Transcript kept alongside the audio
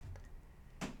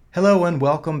Hello and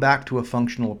welcome back to A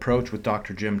Functional Approach with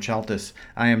Dr. Jim Chaltis.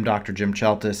 I am Dr. Jim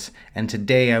Chaltis, and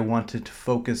today I wanted to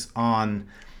focus on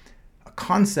a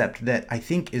concept that I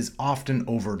think is often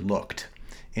overlooked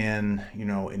in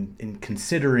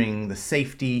considering the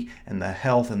safety and the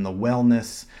health and the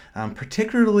wellness,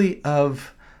 particularly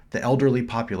of the elderly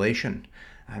population.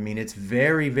 I mean, it's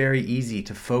very, very easy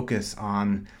to focus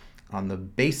on the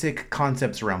basic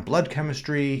concepts around blood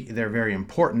chemistry. They're very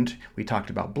important. We talked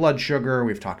about blood sugar,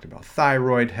 we've talked about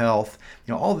thyroid health.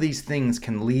 All these things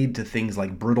can lead to things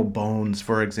like brittle bones,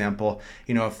 for example,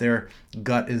 if their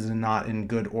gut is not in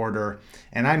good order.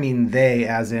 And I mean they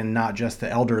as in not just the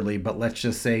elderly, but let's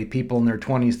just say people in their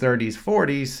 20s, 30s,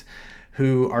 40s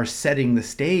who are setting the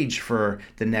stage for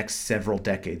the next several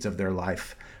decades of their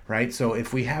life, right? So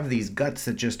if we have these guts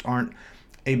that just aren't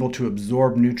able to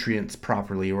absorb nutrients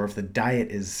properly, or if the diet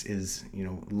is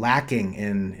lacking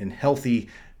in healthy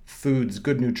foods,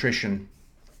 good nutrition,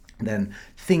 then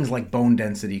things like bone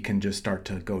density can just start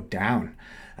to go down.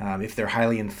 If they're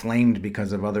highly inflamed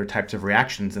because of other types of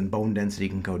reactions, then bone density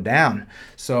can go down.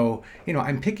 So,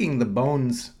 I'm picking the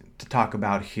bones to talk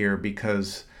about here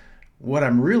because what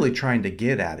I'm really trying to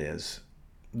get at is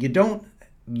you don't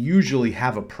usually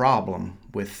have a problem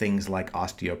with things like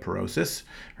osteoporosis,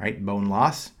 right, bone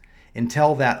loss,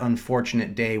 until that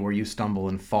unfortunate day where you stumble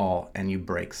and fall and you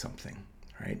break something,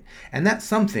 right? And that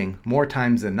something, more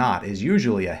times than not, is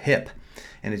usually a hip,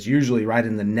 and it's usually right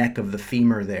in the neck of the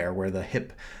femur there where the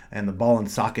hip and the ball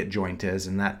and socket joint is,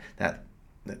 and that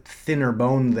thinner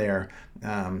bone there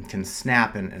can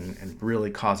snap and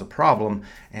really cause a problem.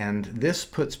 And this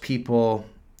puts people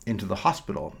into the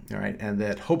hospital, right? And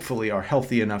that hopefully are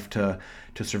healthy enough to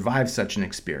survive such an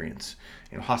experience.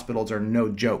 Hospitals are no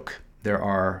joke. There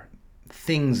are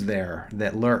things there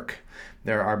that lurk.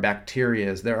 There are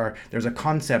bacteria. There's a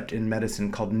concept in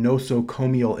medicine called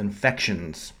nosocomial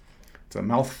infections. It's a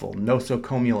mouthful,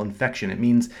 nosocomial infection. It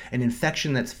means an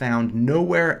infection that's found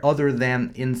nowhere other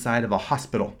than inside of a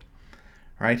hospital,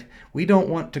 right? We don't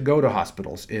want to go to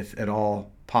hospitals if at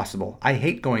all possible. I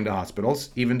hate going to hospitals,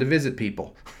 even to visit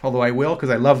people, although I will because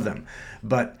I love them.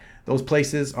 But those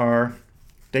places are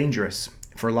dangerous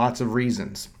for lots of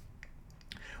reasons.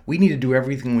 We need to do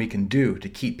everything we can do to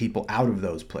keep people out of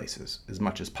those places as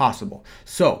much as possible.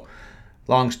 So,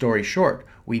 long story short,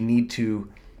 we need to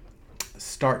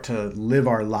start to live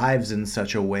our lives in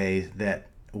such a way that,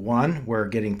 one, we're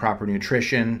getting proper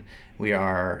nutrition, we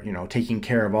are, taking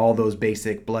care of all those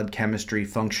basic blood chemistry,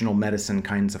 functional medicine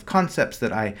kinds of concepts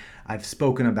that I've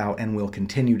spoken about and will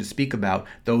continue to speak about.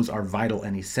 Those are vital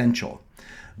and essential.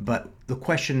 But the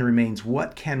question remains,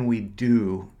 what can we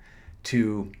do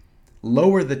to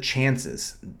lower the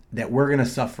chances that we're going to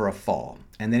suffer a fall?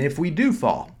 And then if we do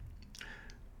fall,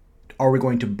 are we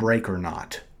going to break or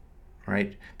not?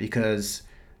 Right? Because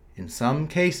in some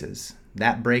cases,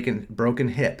 that broken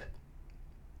hip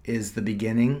is the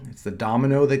beginning. It's the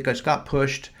domino that just got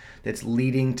pushed that's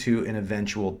leading to an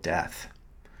eventual death.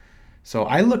 So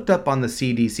I looked up on the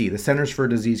CDC, the Centers for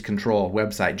Disease Control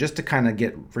website, just to kind of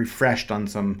get refreshed on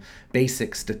some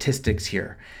basic statistics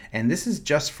here. And this is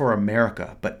just for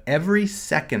America, but every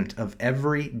second of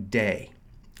every day,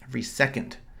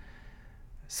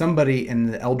 somebody in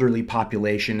the elderly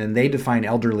population, and they define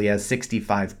elderly as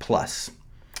 65 plus,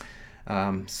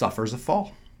 suffers a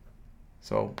fall.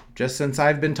 So just since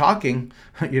I've been talking,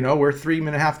 we're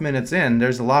 3.5 minutes in,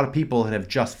 there's a lot of people that have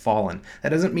just fallen. That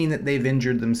doesn't mean that they've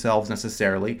injured themselves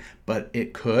necessarily, but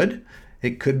it could.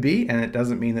 It could be, and it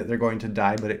doesn't mean that they're going to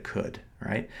die, but it could,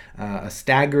 right? A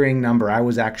staggering number. I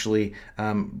was actually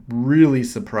really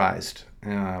surprised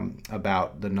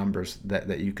about the numbers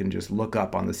that you can just look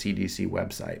up on the CDC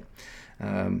website.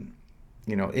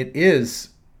 It is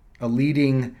a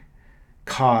leading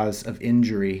cause of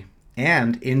injury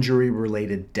and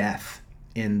injury-related death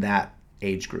in that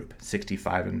age group,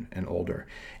 65 and older.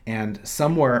 And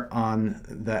somewhere on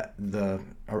the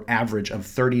average of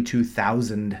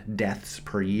 32,000 deaths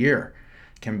per year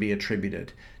can be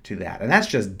attributed to that. And that's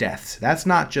just deaths. That's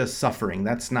not just suffering.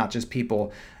 That's not just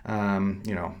people,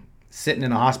 sitting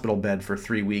in a hospital bed for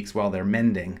 3 weeks while they're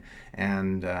mending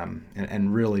and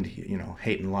really,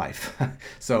 hating life.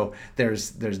 So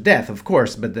there's death, of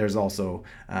course, but there's also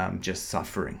just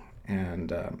suffering. And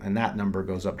that number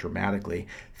goes up dramatically.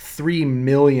 3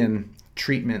 million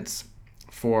treatments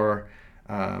for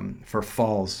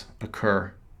falls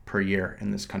occur per year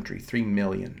in this country. 3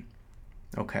 million.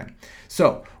 Okay,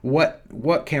 so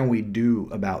what can we do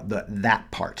about that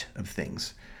part of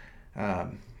things?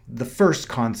 The first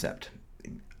concept,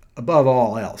 above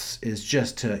all else, is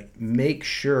just to make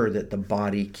sure that the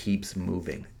body keeps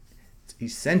moving.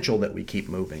 essential that we keep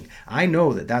moving. I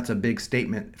know that that's a big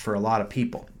statement for a lot of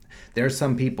people. There's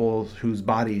some people whose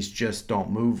bodies just don't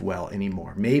move well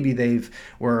anymore. Maybe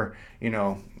were,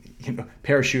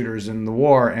 parachuters in the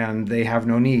war and they have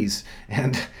no knees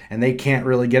and they can't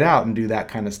really get out and do that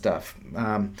kind of stuff.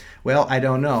 Well, I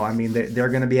don't know. I mean, they're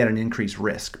going to be at an increased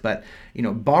risk. But,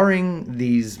 barring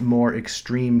these more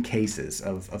extreme cases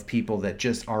of people that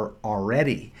just are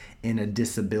already in a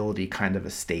disability kind of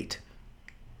a state,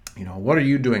 what are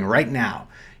you doing right now?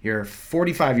 You're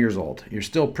 45 years old. You're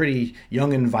still pretty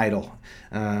young and vital.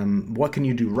 What can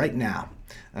you do right now?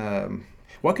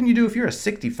 What can you do if you're a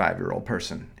 65-year-old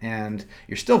person and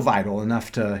you're still vital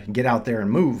enough to get out there and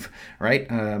move, right?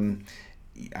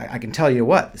 I can tell you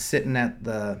what, sitting at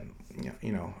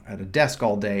at a desk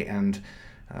all day and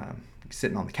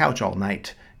sitting on the couch all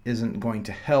night isn't going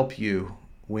to help you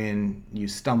when you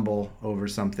stumble over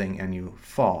something and you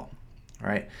fall,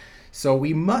 right? So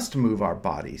we must move our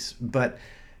bodies, but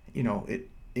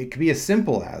it could be as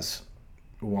simple as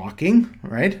walking,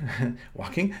 right?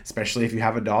 Walking, especially if you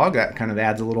have a dog, that kind of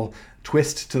adds a little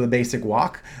twist to the basic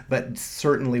walk, but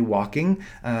certainly walking.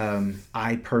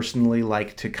 I personally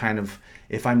like to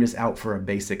if I'm just out for a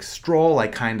basic stroll, I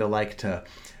kind of like to,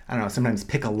 I don't know, sometimes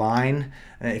pick a line.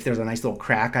 If there's a nice little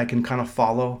crack I can kind of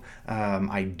follow,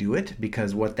 I do it,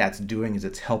 because what that's doing is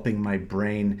it's helping my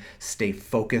brain stay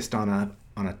focused on a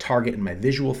target in my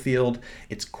visual field.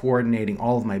 It's coordinating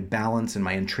all of my balance and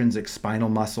my intrinsic spinal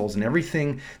muscles and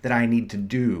everything that I need to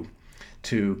do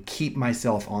to keep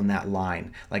myself on that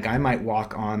line. Like I might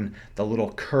walk on the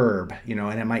little curb, and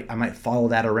I might follow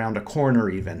that around a corner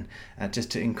even,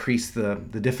 just to increase the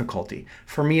difficulty.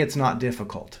 For me, it's not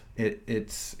difficult.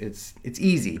 It's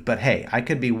easy. But hey, I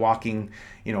could be walking,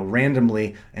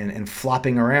 randomly and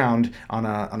flopping around on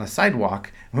a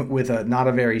sidewalk with not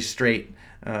a very straight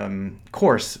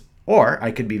course, or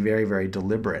I could be very, very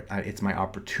deliberate. It's my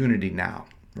opportunity now,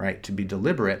 right, to be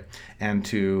deliberate and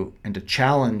to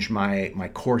challenge my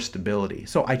core stability.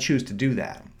 So I choose to do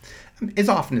that as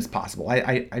often as possible.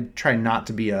 I try not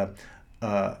to be a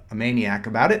maniac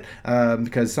about it,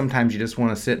 because sometimes you just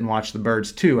want to sit and watch the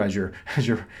birds too as you're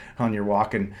on your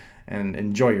walk and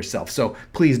enjoy yourself. So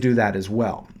please do that as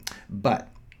well. But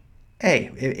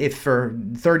hey, if for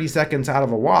 30 seconds out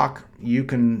of a walk, you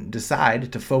can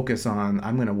decide to focus on,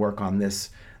 I'm going to work on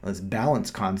this balance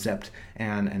concept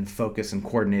and focus and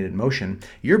coordinated motion,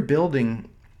 you're building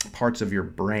parts of your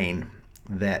brain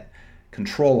that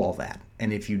control all that.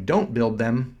 And if you don't build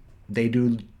them, they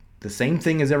do the same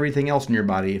thing as everything else in your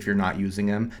body. If you're not using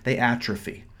them, they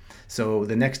atrophy. So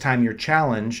the next time you're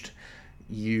challenged,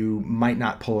 you might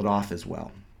not pull it off as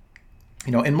well.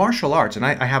 In martial arts, and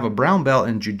I have a brown belt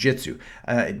in jiu-jitsu,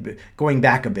 going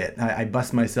back a bit, I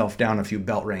bust myself down a few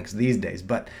belt ranks these days,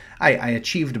 but I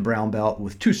achieved a brown belt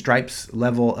with 2 stripes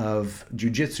level of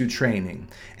jiu-jitsu training.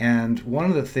 And one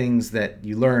of the things that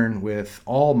you learn with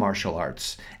all martial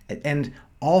arts, and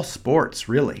all sports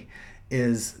really,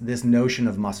 is this notion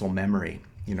of muscle memory.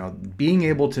 Being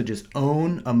able to just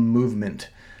own a movement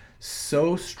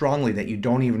so strongly that you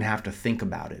don't even have to think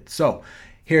about it. So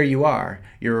here you are,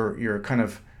 you're kind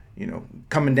of,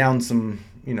 coming down some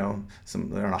on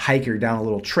a hike, you're down a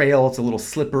little trail, it's a little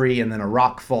slippery, and then a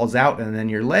rock falls out, and then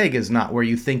your leg is not where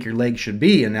you think your leg should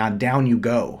be, and now down you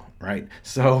go, right?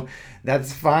 So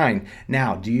that's fine.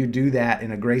 Now, do you do that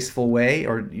in a graceful way,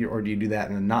 or do you do that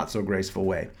in a not so graceful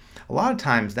way? A lot of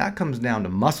times that comes down to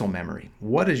muscle memory.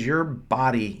 What is your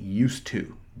body used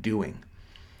to doing?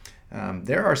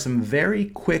 There are some very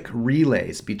quick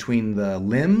relays between the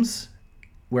limbs,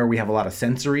 where we have a lot of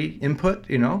sensory input,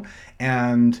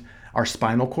 and our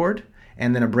spinal cord,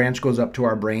 and then a branch goes up to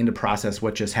our brain to process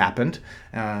what just happened.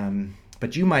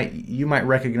 But you might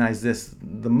recognize this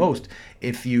the most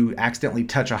if you accidentally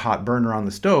touch a hot burner on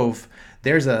the stove.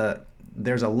 There's a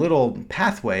little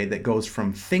pathway that goes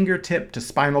from fingertip to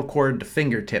spinal cord to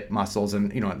fingertip muscles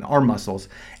and and arm muscles,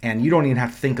 and you don't even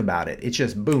have to think about it. It's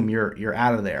just boom, you're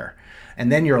out of there. And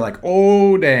then you're like,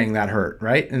 oh, dang, that hurt,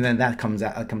 right? And then that comes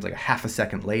like a half a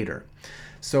second later.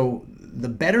 So the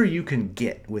better you can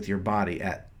get with your body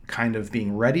at kind of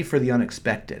being ready for the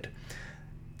unexpected,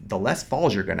 the less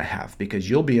falls you're going to have, because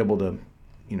you'll be able to,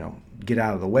 get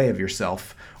out of the way of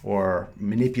yourself or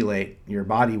manipulate your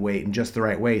body weight in just the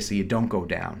right way so you don't go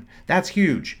down. That's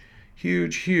huge,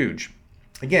 huge, huge.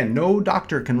 Again, no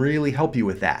doctor can really help you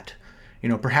with that.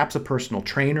 Perhaps a personal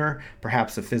trainer,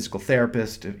 perhaps a physical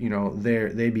therapist,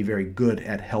 they'd be very good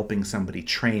at helping somebody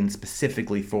train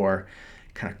specifically for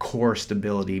kind of core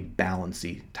stability,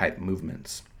 balancy type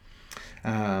movements.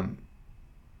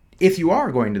 If you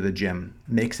are going to the gym,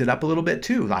 mix it up a little bit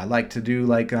too. I like to do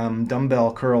like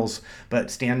dumbbell curls,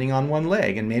 but standing on one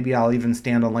leg, and maybe I'll even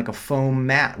stand on like a foam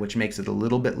mat, which makes it a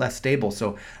little bit less stable.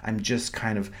 So I'm just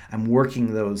I'm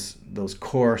working those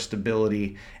core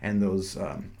stability and those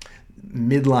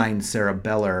midline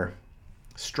cerebellar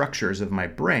structures of my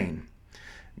brain,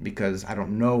 because I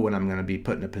don't know when I'm going to be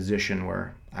put in a position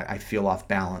where I feel off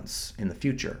balance in the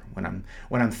future. When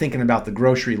I'm thinking about the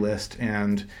grocery list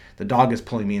and the dog is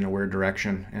pulling me in a weird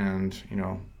direction, and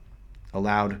a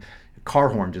loud car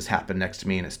horn just happened next to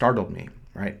me and it startled me.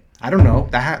 Right? I don't know.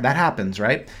 That happens,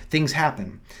 right? Things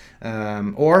happen.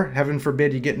 Or heaven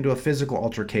forbid, you get into a physical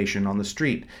altercation on the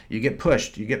street. You get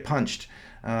pushed. You get punched.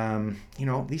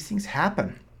 These things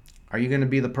happen. Are you going to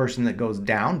be the person that goes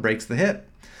down, breaks the hip,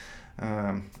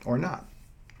 or not?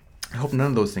 I hope none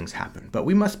of those things happen, but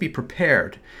we must be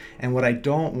prepared. And what I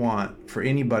don't want for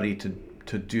anybody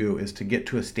to do is to get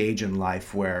to a stage in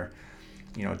life where,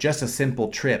 just a simple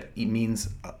trip means,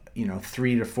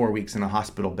 3 to 4 weeks in a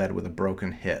hospital bed with a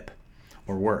broken hip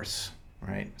or worse,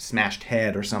 right? Smashed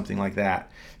head or something like that.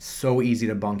 So easy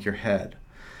to bunk your head.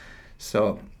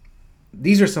 So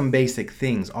these are some basic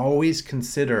things. Always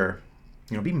consider,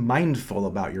 be mindful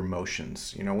about your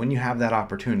motions. When you have that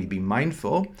opportunity, be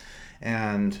mindful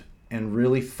and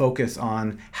really focus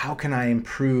on how can I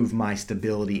improve my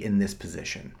stability in this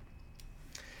position.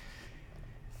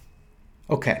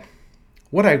 Okay,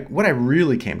 what I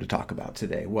really came to talk about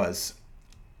today was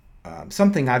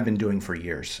something I've been doing for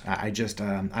years.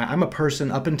 I'm a person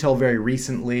up until very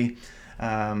recently.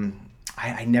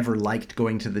 I never liked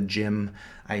going to the gym.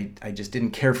 I just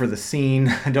didn't care for the scene.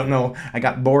 I don't know. I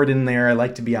got bored in there. I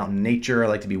like to be out in nature. I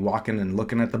like to be walking and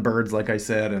looking at the birds, like I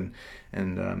said,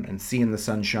 and seeing the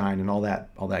sunshine and all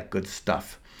that good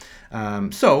stuff.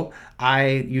 So I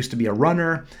used to be a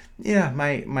runner. Yeah,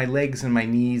 my legs and my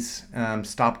knees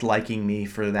stopped liking me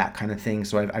for that kind of thing.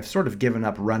 So I've sort of given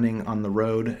up running on the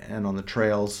road and on the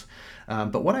trails.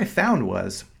 But what I found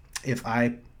was if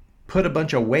I put a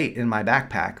bunch of weight in my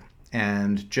backpack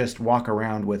and just walk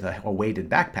around with a weighted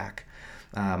backpack,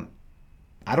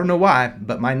 I don't know why,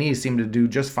 but my knees seem to do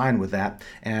just fine with that.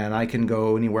 And I can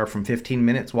go anywhere from 15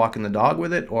 minutes walking the dog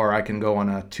with it, or I can go on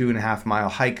a 2.5 mile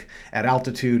hike at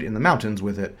altitude in the mountains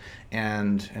with it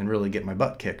and really get my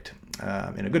butt kicked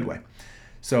in a good way.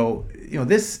 So,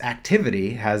 this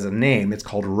activity has a name. It's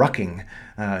called Rucking.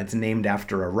 It's named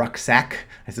after a rucksack.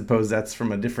 I suppose that's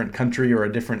from a different country or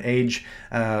a different age,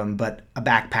 but a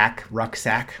backpack,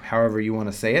 rucksack, however you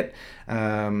want to say it.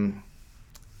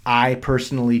 I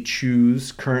personally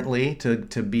choose currently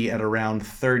to be at around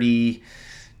 32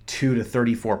 to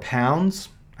 34 pounds.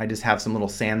 I just have some little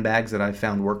sandbags that I've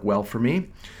found work well for me.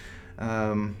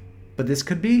 But this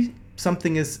could be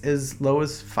something as low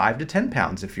as 5 to 10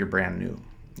 pounds if you're brand new.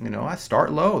 I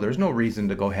start low. There's no reason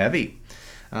to go heavy.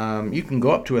 You can go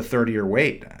up to a 30-year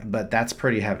weight, but that's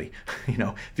pretty heavy.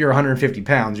 If you're 150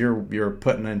 pounds, you're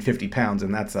putting in 50 pounds,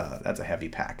 and that's a heavy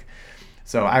pack.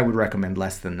 So I would recommend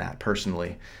less than that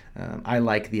personally. I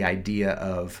like the idea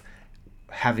of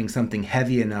having something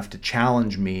heavy enough to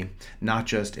challenge me, not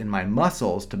just in my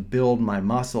muscles, to build my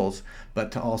muscles,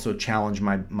 but to also challenge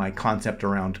my concept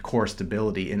around core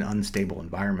stability in unstable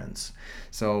environments.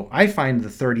 So I find the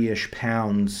 30-ish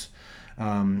pounds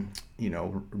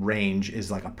range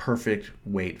is like a perfect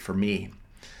weight for me.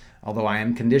 Although I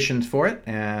am conditioned for it,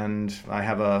 and I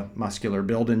have a muscular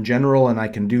build in general, and I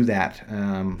can do that.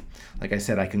 Like I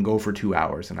said, I can go for 2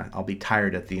 hours, and I'll be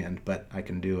tired at the end, but I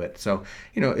can do it. So,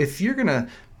 if you're going to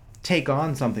take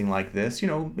on something like this,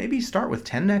 maybe start with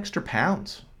 10 extra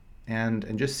pounds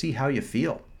and just see how you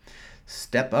feel.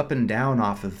 Step up and down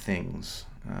off of things,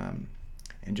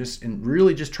 and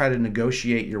really just try to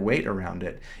negotiate your weight around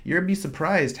it. You're going to be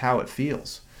surprised how it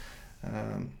feels.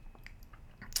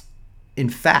 In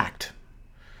fact,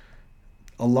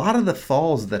 a lot of the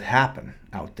falls that happen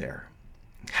out there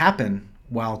happen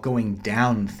while going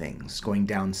down things, going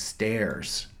down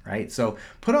stairs, right? So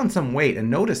put on some weight and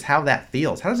notice how that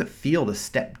feels. How does it feel to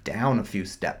step down a few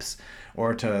steps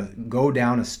or to go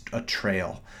down a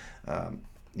trail?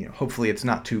 Hopefully it's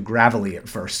not too gravelly at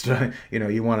first.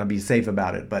 You want to be safe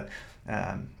about it, but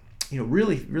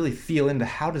really feel into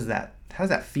how does that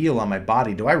feel on my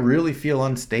body? Do I really feel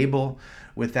unstable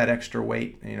with that extra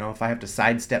weight? If I have to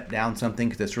sidestep down something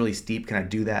because it's really steep, can I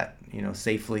do that,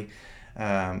 safely?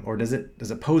 Or does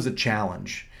it pose a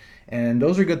challenge? And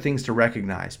those are good things to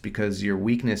recognize, because your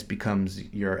weakness becomes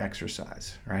your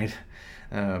exercise, right?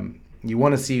 You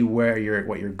want to see what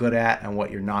you're good at and what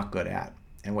you're not good at.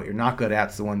 And what you're not good at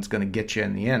is the one that's going to get you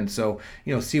in the end. So,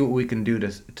 see what we can do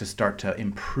to start to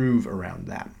improve around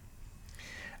that.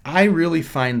 I really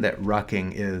find that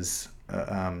rucking is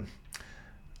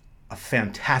a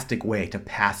fantastic way to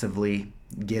passively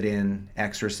get in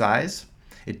exercise.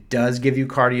 It does give you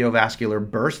cardiovascular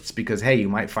bursts because, hey, you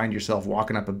might find yourself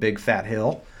walking up a big fat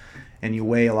hill and you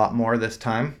weigh a lot more this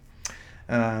time.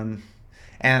 Um,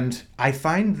 and I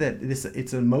find that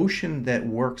it's a motion that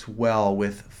works well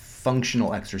with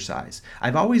functional exercise.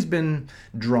 I've always been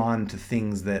drawn to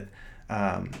things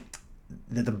um,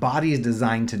 that the body is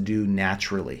designed to do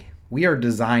naturally. We are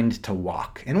designed to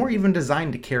walk, and we're even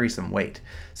designed to carry some weight.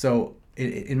 So,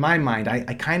 in my mind,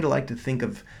 I kind of like to think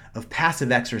of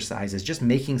passive exercise as just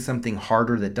making something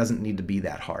harder that doesn't need to be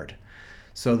that hard.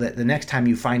 So that the next time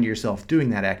you find yourself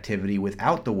doing that activity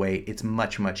without the weight, it's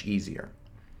much, much easier.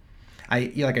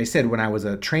 Like I said, when I was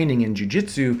training in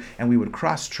jiu-jitsu and we would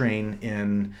cross train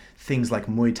in things like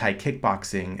Muay Thai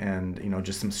kickboxing and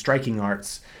just some striking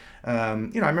arts. I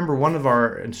remember one of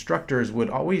our instructors would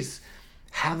always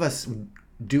have us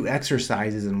do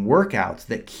exercises and workouts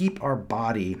that keep our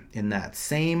body in that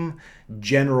same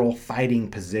general fighting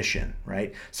position,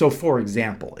 right? So for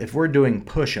example, if we're doing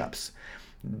push-ups,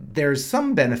 there's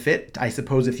some benefit, I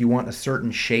suppose, if you want a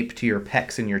certain shape to your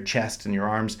pecs and your chest and your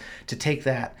arms, to take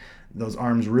those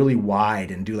arms really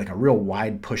wide and do like a real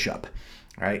wide push-up,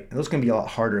 right? And those can be a lot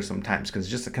harder sometimes because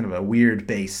it's just a kind of a weird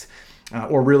base.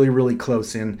 Or really, really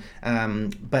close in.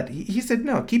 But he said,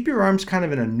 no, keep your arms kind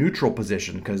of in a neutral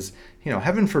position because,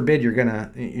 heaven forbid you're going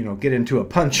to, get into a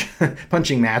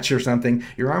punching match or something.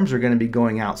 Your arms are going to be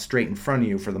going out straight in front of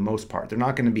you for the most part. They're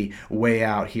not going to be way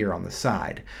out here on the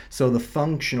side. So the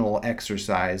functional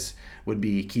exercise would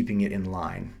be keeping it in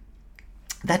line.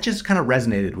 That just kind of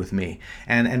resonated with me.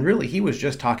 And really, he was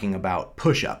just talking about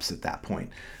push-ups at that point.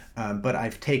 But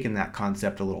I've taken that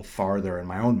concept a little farther in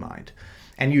my own mind.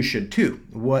 And you should too.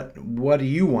 What do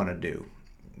you want to do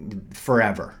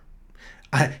forever?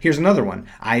 Here's another one.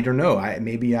 I don't know.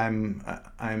 Maybe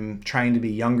I'm trying to be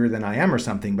younger than I am or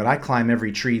something, but I climb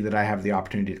every tree that I have the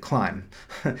opportunity to climb.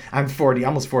 I'm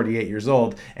almost 48 years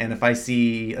old, and if I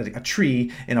see a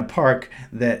tree in a park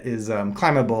that is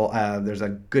climbable, there's a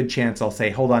good chance I'll say,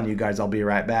 "Hold on, you guys, I'll be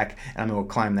right back," and I'm going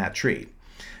to climb that tree.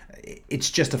 It's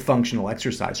just a functional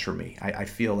exercise for me. I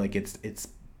feel like it's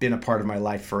been a part of my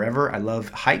life forever. I love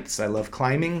heights. I love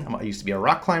climbing. I used to be a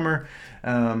rock climber.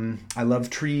 I love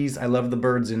trees. I love the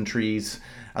birds in trees.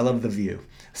 I love the view.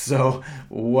 So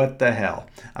what the hell?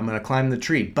 I'm going to climb the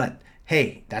tree. But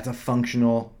hey, that's a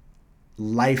functional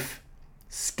life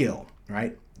skill,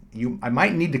 right? I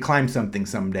might need to climb something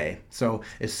someday. So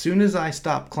as soon as I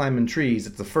stop climbing trees,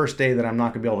 it's the first day that I'm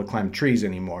not going to be able to climb trees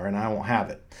anymore, and I won't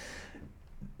have it.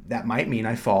 That might mean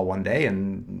I fall one day,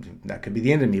 and that could be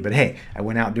the end of me. But hey, I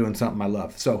went out doing something I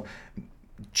love. So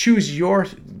choose your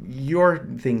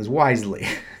things wisely.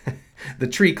 The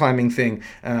tree climbing thing,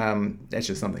 that's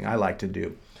just something I like to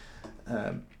do.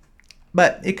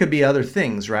 But it could be other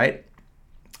things, right?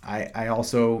 I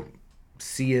also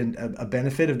see a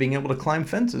benefit of being able to climb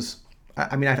fences.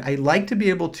 I like to be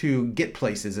able to get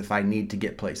places if I need to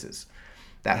get places.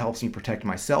 That helps me protect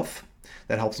myself.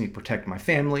 That helps me protect my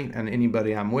family and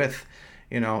anybody I'm with.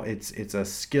 It's a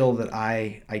skill that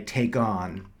I take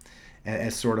on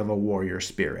as sort of a warrior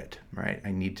spirit, right?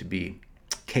 I need to be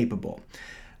capable.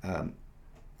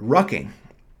 Rucking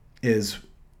is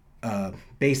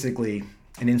basically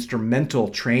an instrumental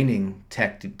training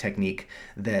technique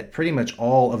that pretty much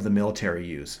all of the military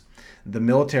use. The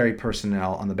military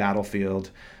personnel on the battlefield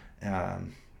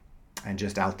and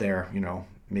just out there,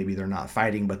 maybe they're not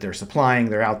fighting, but they're supplying,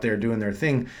 they're out there doing their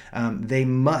thing. They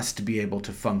must be able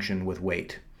to function with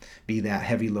weight, be that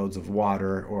heavy loads of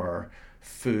water or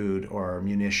food or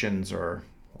munitions or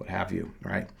what have you,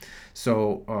 right?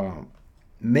 So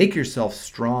make yourself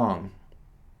strong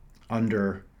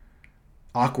under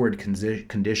awkward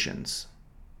conditions,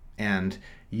 and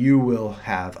you will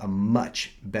have a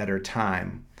much better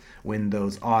time when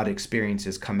those odd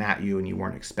experiences come at you and you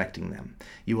weren't expecting them.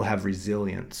 You will have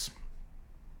resilience.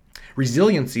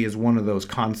 Resiliency is one of those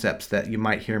concepts that you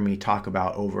might hear me talk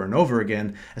about over and over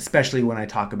again, especially when I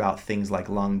talk about things like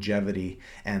longevity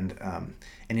and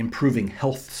improving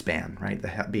health span, right?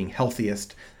 Being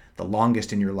healthiest, the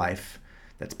longest in your life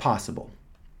that's possible.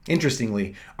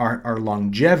 Interestingly, our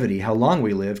longevity, how long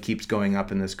we live, keeps going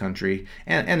up in this country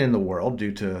and in the world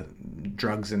due to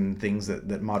drugs and things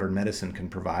that modern medicine can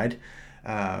provide.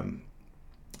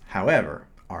 However,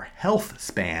 our health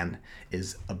span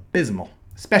is abysmal,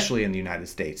 especially in the United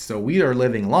States. So we are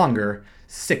living longer,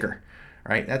 sicker,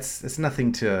 right? That's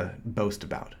nothing to boast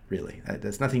about, really.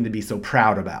 That's nothing to be so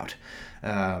proud about.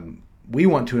 We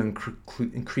want to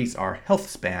increase our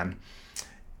health span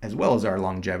as well as our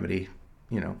longevity,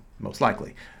 most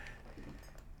likely.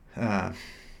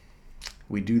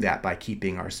 we do that by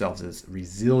keeping ourselves as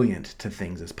resilient to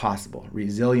things as possible,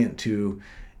 resilient to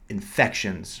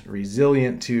infections,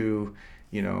 resilient to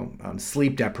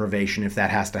sleep deprivation if that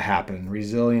has to happen,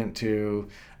 resilient to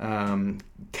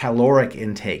caloric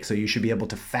intake. So you should be able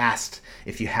to fast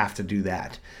if you have to do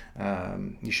that.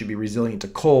 You should be resilient to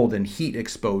cold and heat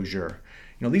exposure.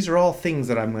 These are all things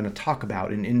that I'm going to talk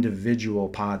about in individual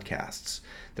podcasts.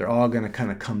 They're all going to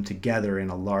kind of come together in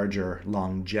a larger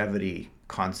longevity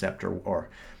concept or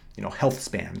health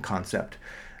span concept.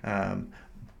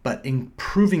 But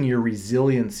improving your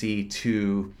resiliency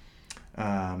to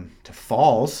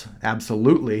falls,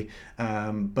 absolutely,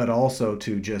 but also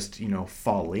to just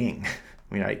falling.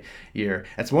 Right?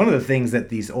 That's one of the things that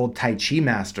these old Tai Chi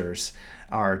masters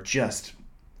are just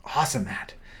awesome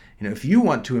at. If you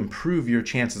want to improve your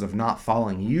chances of not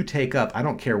falling, you take up, I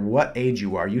don't care what age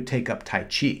you are, you take up Tai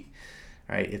Chi,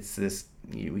 right? It's this,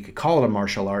 we could call it a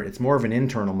martial art. It's more of an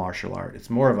internal martial art. It's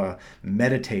more of a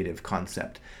meditative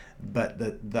concept. But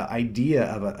the idea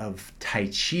of Tai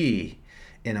Chi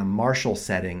in a martial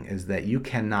setting is that you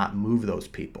cannot move those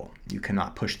people. You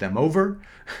cannot push them over.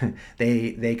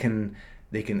 They can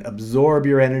absorb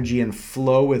your energy and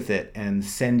flow with it and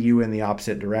send you in the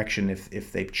opposite direction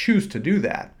if they choose to do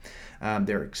that.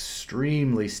 They're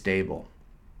extremely stable.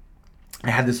 I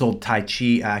had this old Tai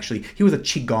Chi, actually, he was a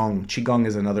Qigong. Qigong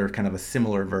is another kind of a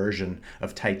similar version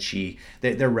of Tai Chi.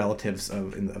 They're relatives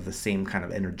of the same kind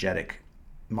of energetic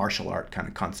martial art kind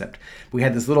of concept. We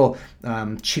had this little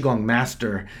Qigong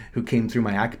master who came through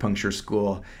my acupuncture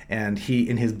school, and he,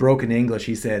 in his broken English,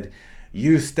 he said,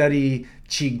 "You study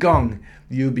Qigong,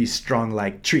 you'll be strong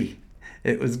like tree."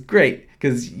 It was great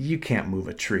because you can't move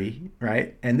a tree,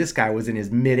 right? And this guy was in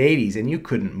his mid-80s and you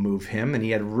couldn't move him, and he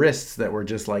had wrists that were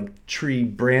just like tree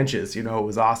branches. It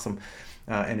was awesome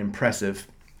and impressive.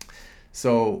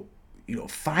 So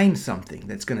find something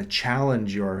that's going to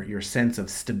challenge your sense of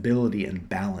stability and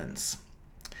balance.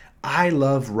 I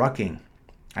love rucking.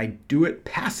 I do it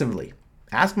passively.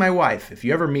 Ask my wife, if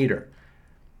you ever meet her,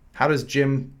 how does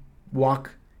Jim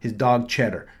walk his dog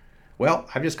Cheddar? Well,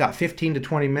 I've just got 15 to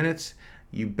 20 minutes.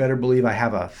 You better believe I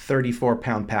have a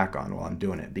 34-pound pack on while I'm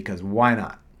doing it, because why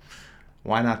not?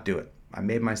 Why not do it? I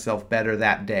made myself better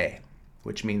that day,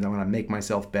 which means I'm going to make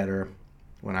myself better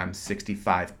when I'm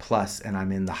 65 plus and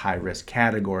I'm in the high risk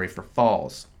category for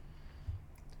falls.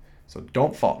 So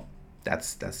don't fall.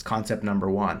 That's concept number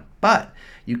one. But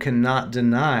you cannot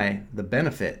deny the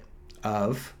benefit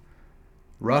of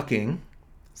rucking,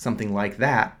 something like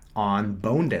that, on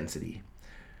bone density.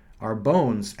 Our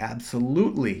bones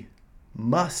absolutely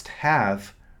must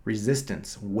have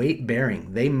resistance, weight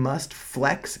bearing. They must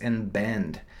flex and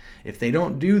bend. If they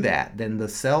don't do that, then the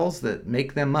cells that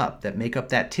make them up, that make up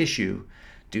that tissue,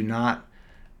 do not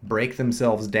break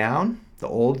themselves down, the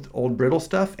old brittle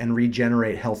stuff, and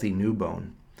regenerate healthy new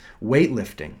bone.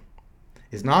 Weightlifting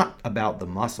is not about the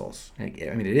muscles. I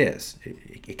mean, it is.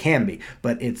 It can be.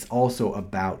 But it's also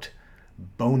about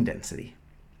bone density.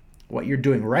 What you're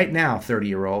doing right now,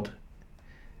 30-year-old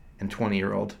and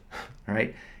 20-year-old,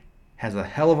 right, has a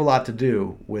hell of a lot to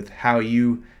do with how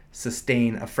you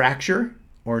sustain a fracture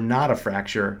or not a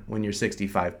fracture when you're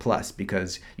 65 plus,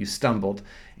 because you stumbled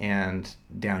and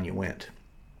down you went.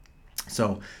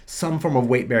 So some form of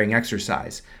weight-bearing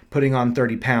exercise, putting on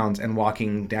 30 pounds and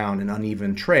walking down an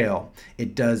uneven trail,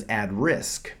 it does add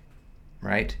risk,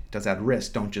 right? It does add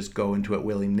risk. Don't just go into it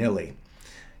willy-nilly.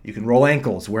 You can roll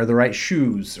ankles, wear the right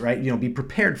shoes, right? Be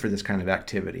prepared for this kind of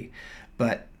activity.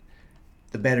 But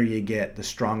the better you get, the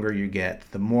stronger you get,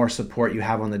 the more support you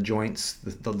have on the joints,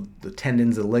 the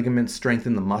tendons, the ligaments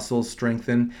strengthen, the muscles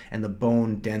strengthen, and the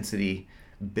bone density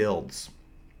builds,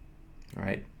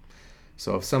 right?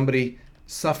 So if somebody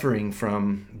suffering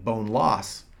from bone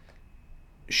loss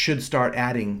should start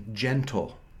adding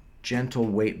gentle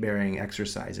weight-bearing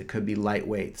exercise. It could be light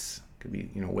weights. It could be,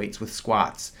 weights with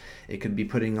squats. It could be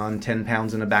putting on 10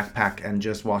 pounds in a backpack and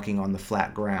just walking on the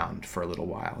flat ground for a little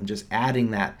while and just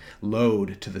adding that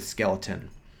load to the skeleton.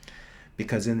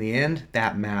 Because in the end,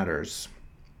 that matters.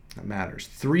 That matters.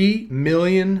 3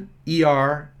 million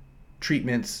ER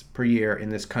treatments per year in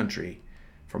this country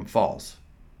from falls.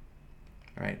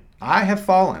 Right? I have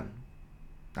fallen.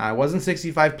 I wasn't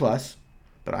 65 plus,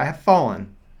 but I have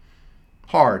fallen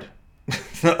hard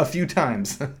a few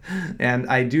times. And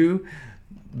I do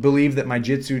believe that my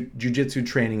jiu-jitsu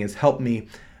training has helped me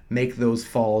make those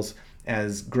falls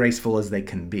as graceful as they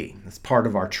can be. That's part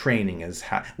of our training, as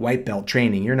white belt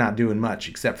training. You're not doing much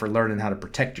except for learning how to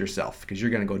protect yourself, because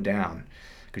you're going to go down,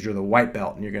 because you're the white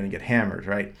belt and you're going to get hammered,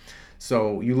 right?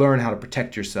 So you learn how to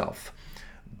protect yourself.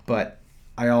 But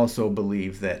I also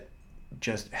believe that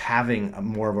just having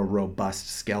more of a robust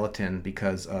skeleton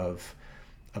because of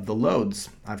the loads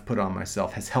I've put on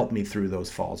myself has helped me through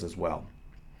those falls as well.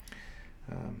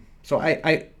 So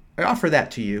I offer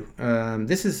that to you.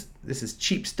 This is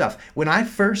cheap stuff. When I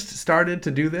first started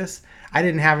to do this, I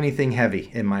didn't have anything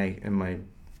heavy in my.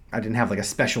 I didn't have like a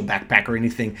special backpack or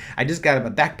anything. I just got a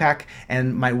backpack,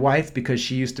 and my wife, because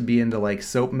she used to be into like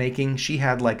soap making, she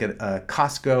had like a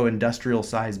Costco industrial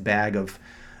size bag of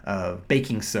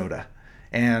baking soda.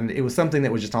 And it was something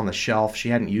that was just on the shelf. She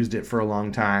hadn't used it for a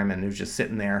long time, and it was just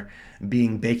sitting there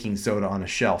being baking soda on a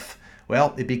shelf.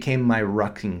 Well, it became my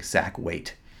rucking sack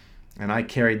weight. And I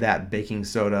carried that baking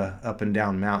soda up and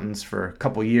down mountains for a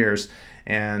couple years.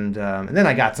 And then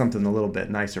I got something a little bit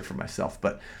nicer for myself.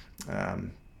 But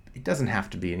it doesn't have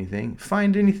to be anything.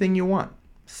 Find anything you want.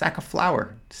 Sack of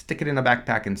flour. Stick it in a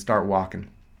backpack and start walking.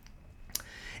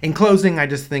 In closing, I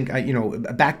just think,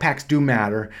 backpacks do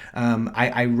matter.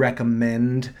 I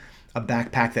recommend a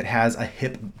backpack that has a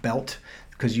hip belt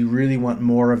because you really want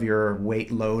more of your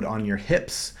weight load on your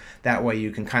hips. That way you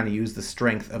can kind of use the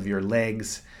strength of your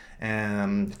legs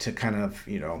to kind of,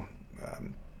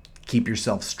 keep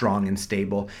yourself strong and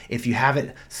stable. If you have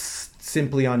it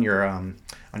simply on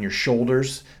your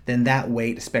shoulders, then that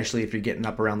weight, especially if you're getting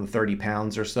up around the 30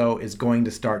 pounds or so, is going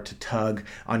to start to tug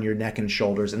on your neck and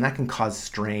shoulders, and that can cause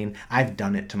strain. I've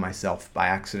done it to myself by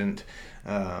accident,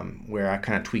 where I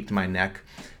kind of tweaked my neck.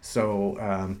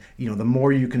 So, the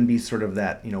more you can be sort of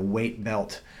that, weight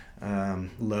belt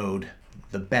load,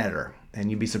 the better. And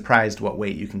you'd be surprised what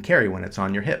weight you can carry when it's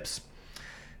on your hips.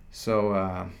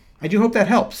 So, I do hope that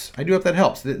helps.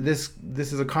 This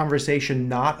is a conversation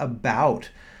not about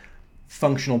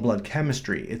functional blood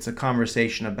chemistry. It's a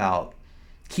conversation about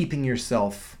keeping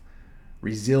yourself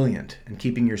resilient and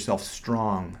keeping yourself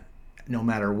strong no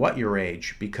matter what your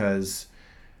age, because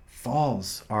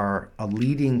falls are a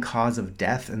leading cause of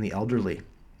death in the elderly.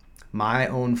 My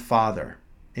own father,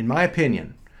 in my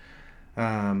opinion,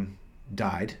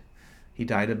 died. He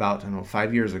died about,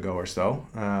 5 years ago or so.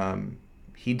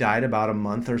 He died about a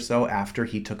month or so after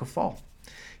he took a fall.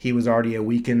 He was already a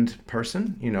weakened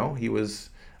person. He was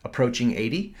approaching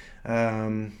 80.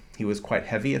 He was quite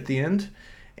heavy at the end,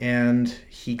 and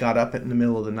he got up in the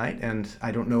middle of the night, and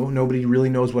I don't know, nobody really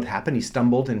knows what happened. He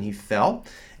stumbled and he fell,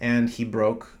 and he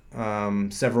broke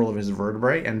several of his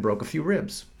vertebrae and broke a few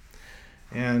ribs.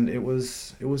 And it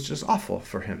was just awful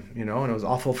for him, and it was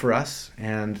awful for us,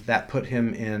 and that put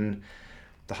him in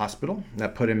the hospital.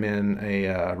 That put him in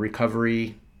a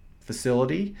recovery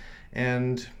facility,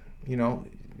 and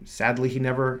sadly he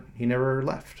never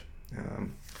left.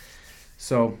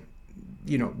 So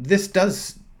this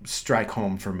does strike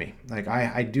home for me. Like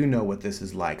I do know what this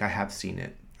is like. I have seen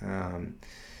it.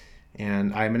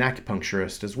 And I'm an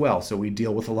acupuncturist as well, so we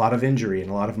deal with a lot of injury and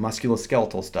a lot of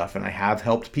musculoskeletal stuff, and I have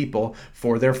helped people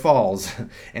for their falls.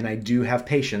 And I do have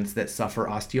patients that suffer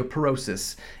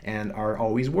osteoporosis and are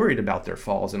always worried about their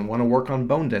falls and want to work on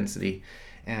bone density.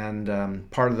 And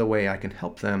part of the way I can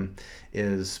help them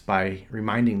is by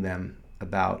reminding them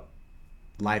about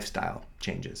lifestyle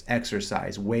changes,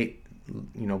 exercise, weight,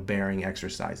 bearing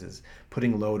exercises,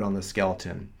 putting load on the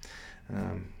skeleton.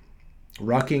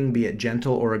 Rucking, be it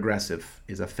gentle or aggressive,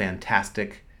 is a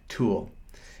fantastic tool.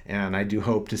 And I do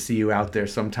hope to see you out there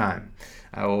sometime.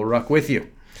 I will ruck with you.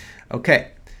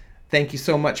 Okay. Thank you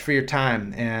so much for your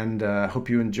time, and hope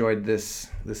you enjoyed this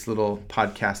little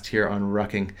podcast here on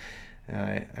rucking.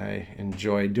 I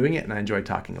enjoy doing it, and I enjoy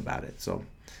talking about it. So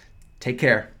take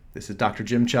care. This is Dr.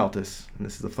 Jim Chaltis, and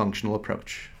this is The Functional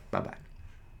Approach. Bye-bye.